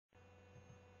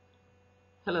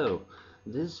Hello,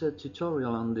 this is a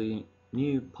tutorial on the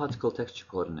new particle texture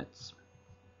coordinates.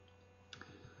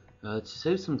 To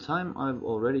save some time, I've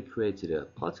already created a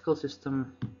particle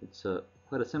system. It's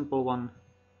quite a simple one.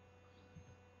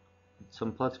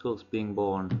 Some particles being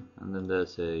born, and then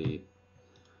there's a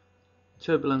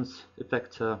turbulence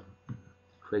effector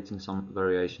creating some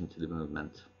variation to the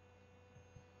movement.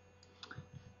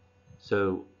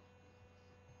 So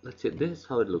let's see, this is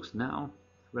how it looks now,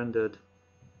 rendered.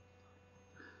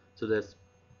 So there's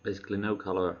basically no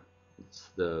color. It's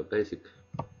the basic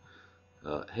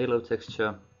halo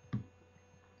texture.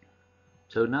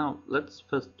 So now let's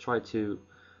first try to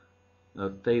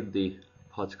fade the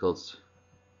particles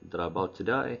that are about to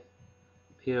die.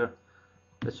 Here,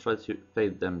 let's try to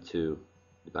fade them to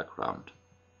the background.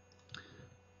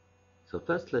 So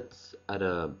first let's add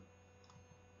a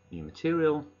new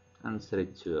material and set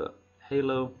it to a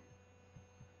halo.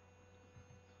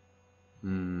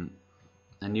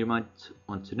 And you might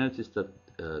want to notice that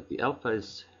the alpha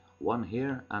is 1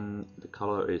 here and the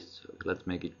color is, let's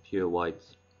make it pure white.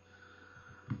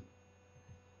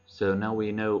 So now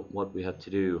we know what we have to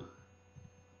do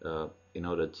in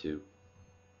order to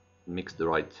mix the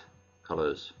right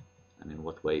colors and in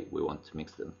what way we want to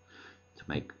mix them to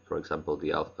make, for example,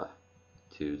 the alpha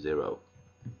to 0.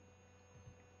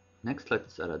 Next,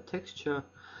 let's add a texture,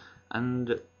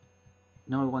 and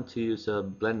now we want to use a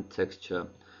blend texture,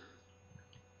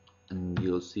 and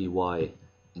you'll see why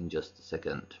in just a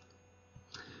second.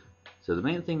 So the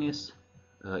main thing is,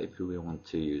 if we want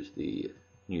to use the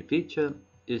new feature,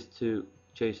 is to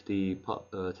change the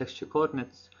texture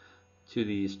coordinates to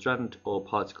the strand or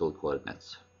particle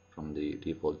coordinates from the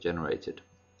default generated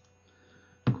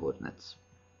coordinates.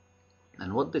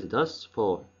 And what this does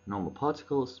for normal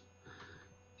particles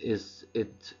is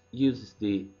it uses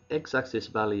the x-axis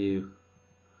value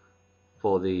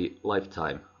for the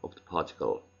lifetime of the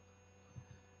particle.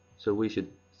 So we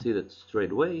should see that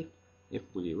straight away. If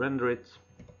we render it,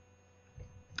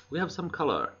 we have some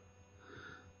color.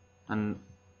 And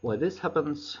why this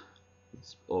happens,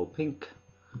 it's all pink,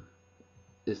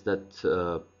 is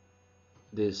that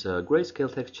there's a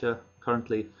grayscale texture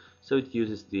currently, so it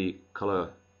uses the color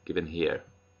given here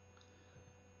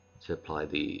to apply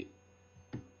the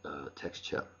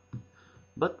texture.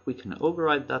 But we can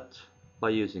override that by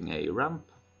using a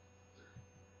ramp,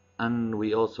 and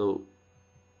we also,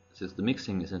 since the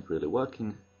mixing isn't really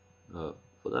working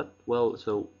for that well,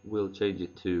 so we'll change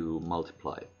it to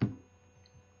multiply.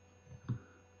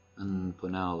 And for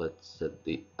now, let's set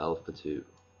the alpha to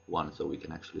 1 so we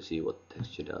can actually see what the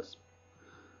texture does.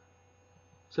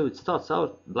 So it starts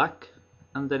out black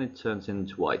and then it turns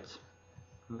into white.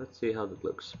 Let's see how that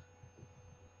looks.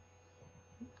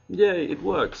 Yay, it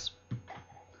works!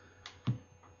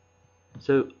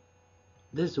 So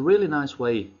this is a really nice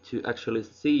way to actually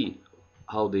see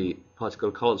how the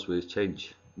particle colors will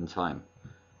change in time.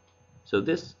 So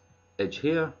this edge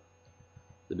here,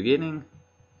 the beginning,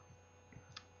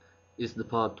 is the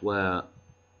part where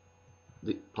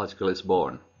the particle is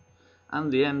born,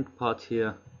 and the end part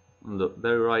here on the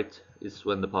very right is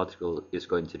when the particle is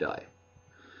going to die.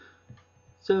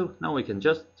 So now we can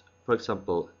just, for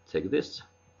example, take this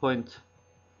point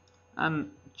and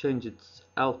change its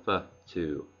alpha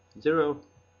to 0.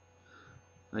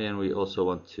 Again, we also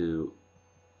want to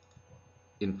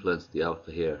influence the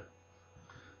alpha here,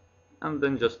 and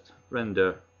then just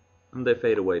render, and they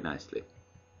fade away nicely.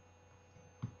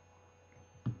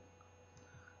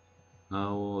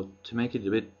 Now, to make it a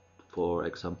bit, for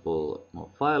example, more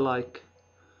fire-like,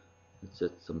 let's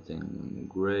set something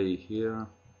gray here,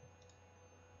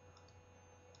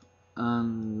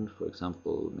 and for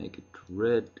example make it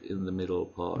red in the middle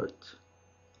part,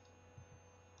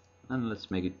 and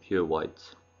let's make it pure white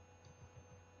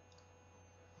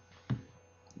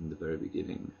in the very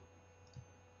beginning.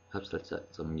 Perhaps let's add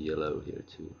some yellow here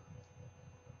too.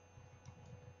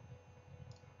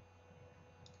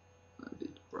 A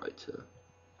bit brighter.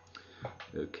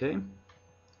 Okay,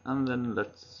 and then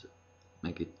let's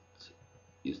make it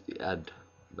use the add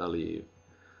value.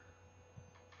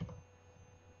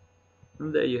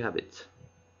 And there you have it.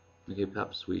 Okay,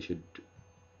 perhaps we should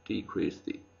decrease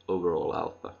the overall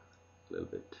alpha a little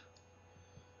bit.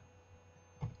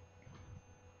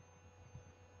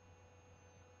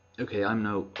 Okay, I'm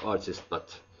no artist,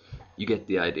 but you get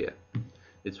the idea.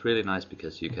 It's really nice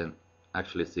because you can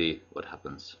actually see what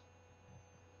happens.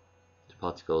 The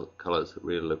particle colors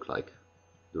really look like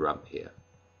the ramp here.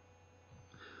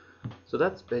 So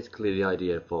that's basically the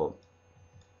idea for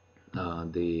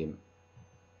the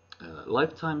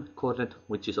lifetime coordinate,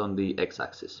 which is on the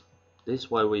x-axis. This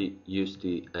is why we use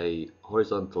a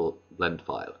horizontal blend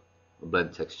file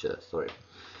blend texture, sorry.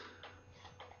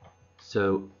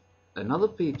 So another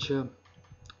feature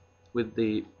with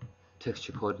the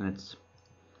texture coordinates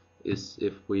is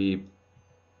if we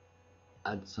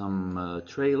add some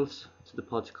trails to the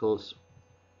particles.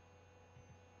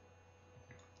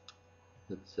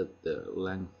 Let's set the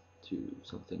length to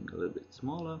something a little bit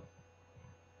smaller.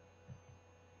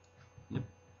 Yep.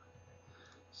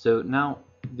 So now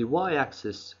the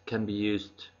y-axis can be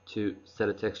used to set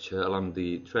a texture along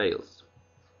the trails.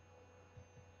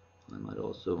 I might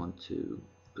also want to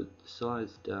put the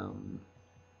size down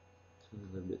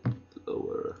a little bit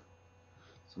lower,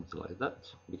 something like that,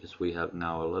 because we have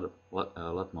now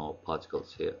a lot more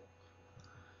particles here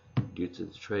due to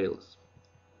the trails.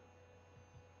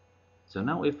 So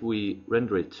now if we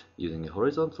render it using a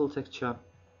horizontal texture,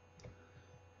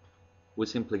 we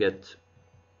simply get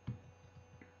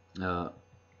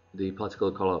the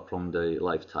particle color from the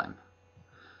lifetime.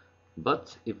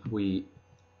 But if we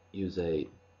use a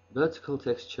vertical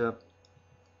texture,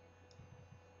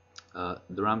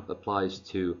 the ramp applies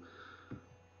to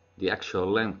the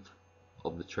actual length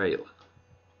of the trail.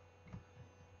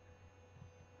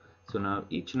 So now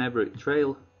each and every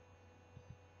trail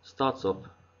starts off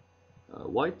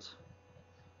white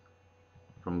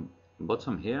from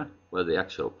bottom here, where the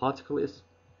actual particle is,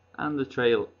 and the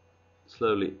trail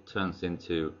slowly turns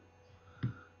into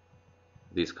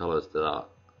these colors that are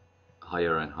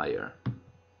higher and higher.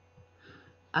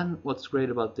 And what's great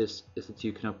about this is that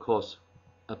you can of course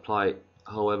apply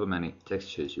however many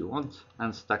textures you want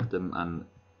and stack them and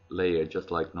layer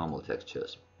just like normal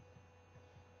textures.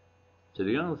 So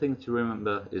the only thing to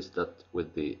remember is that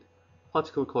with the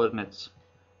particle coordinates,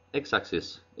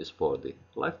 x-axis is for the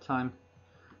lifetime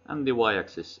and the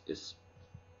y-axis is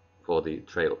for the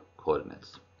trail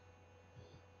coordinates.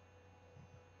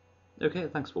 Okay,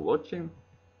 thanks for watching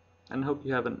and hope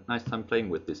you have a nice time playing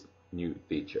with this new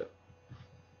feature.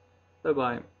 Bye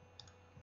bye.